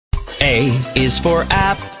A is for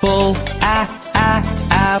apple,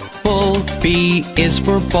 apple. B is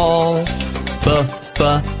for ball,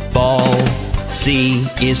 ball. C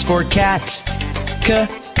is for cat,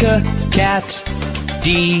 cat.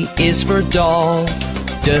 D is for doll,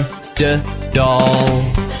 doll.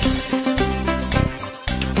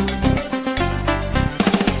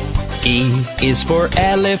 E is for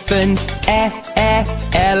elephant,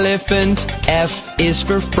 elephant. F is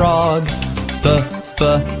for frog,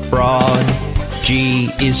 frog. G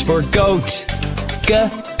is for goat,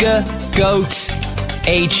 goat.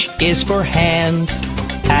 H is for hand,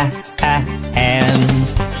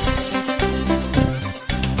 hand.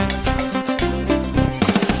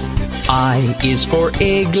 I is for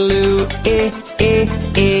igloo,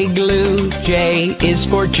 igloo. J is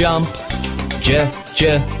for jump,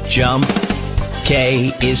 jump.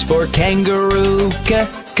 K is for kangaroo,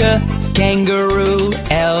 kangaroo.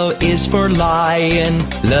 L is for lion,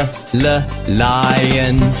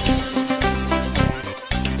 lion.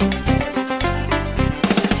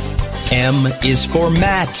 M is for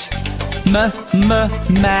mat,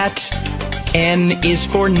 mat. N is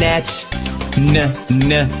for net,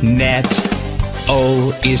 net.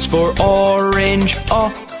 O is for orange,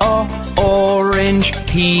 orange.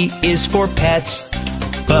 P is for pet,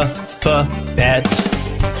 pet.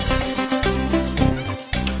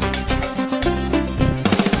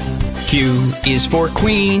 Q is for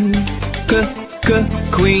queen,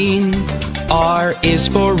 queen. R is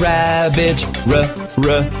for rabbit,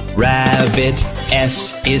 rabbit.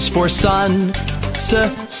 S is for sun,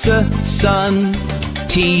 sun.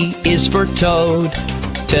 T is for toad,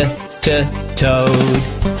 toad.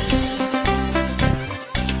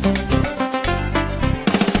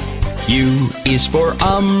 U is for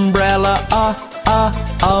umbrella,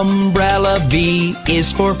 umbrella. V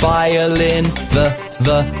is for violin, the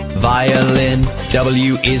violin.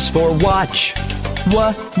 W is for watch,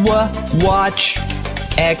 watch.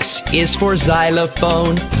 X is for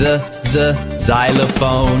xylophone,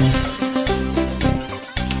 xylophone.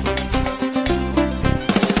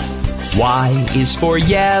 Y is for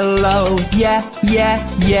yellow,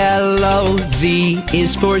 yellow. Z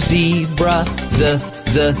is for zebra,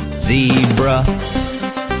 zebra.